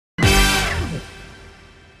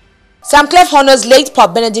Samklef honors late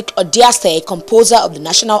Benedict Odiase, composer of the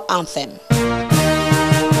national anthem.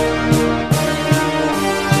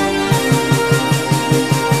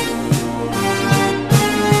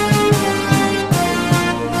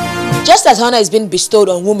 Just as honor is being bestowed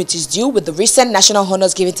on whom it is due, with the recent national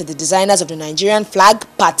honors given to the designers of the Nigerian flag,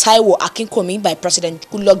 Taiwo Akinkunmi, by President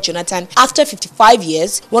Goodluck Jonathan after 55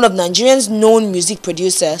 years, one of Nigeria's known music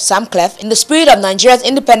producer, Samklef, in the spirit of Nigeria's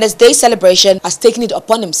Independence Day celebration, has taken it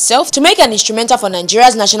upon himself to make an instrumental for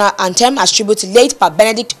Nigeria's national anthem as tribute to late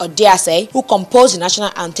Benedict Odiase, who composed the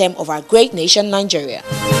national anthem of our great nation, Nigeria.